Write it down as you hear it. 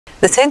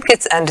The St.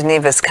 Kitts and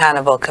Nevis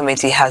Carnival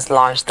Committee has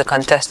launched the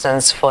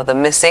contestants for the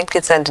Miss St.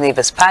 Kitts and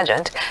Nevis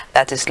pageant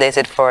that is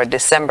slated for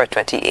December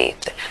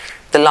 28th.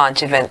 The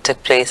launch event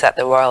took place at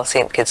the Royal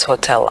St. Kitts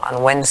Hotel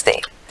on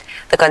Wednesday.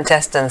 The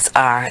contestants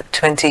are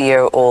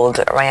 20-year-old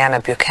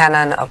Rihanna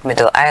Buchanan of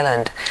Middle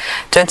Island,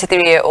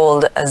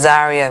 23-year-old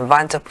Azaria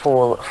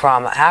Vanterpool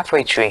from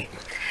Halfway Tree,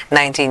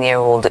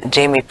 19-year-old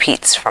Jamie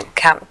Peets from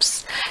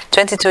Camps,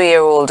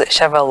 22-year-old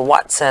Chevelle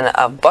Watson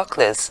of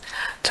Buckley's,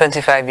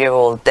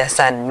 25-year-old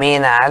Desan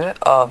Maynard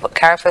of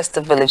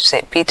Carifesta Village,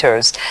 St.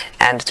 Peters,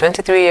 and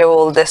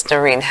 23-year-old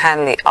Desnoreen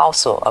Hanley,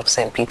 also of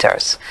St.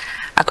 Peters.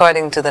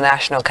 According to the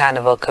National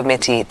Carnival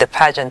Committee, the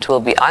pageant will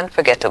be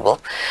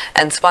unforgettable,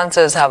 and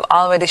sponsors have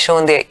already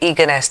shown their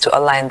eagerness to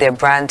align their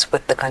brands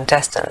with the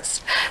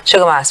contestants.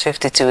 Sugar Mass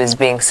 52 is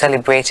being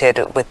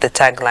celebrated with the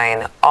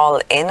tagline,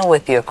 "All in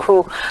with your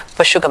crew"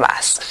 for Sugar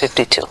Mass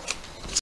 52.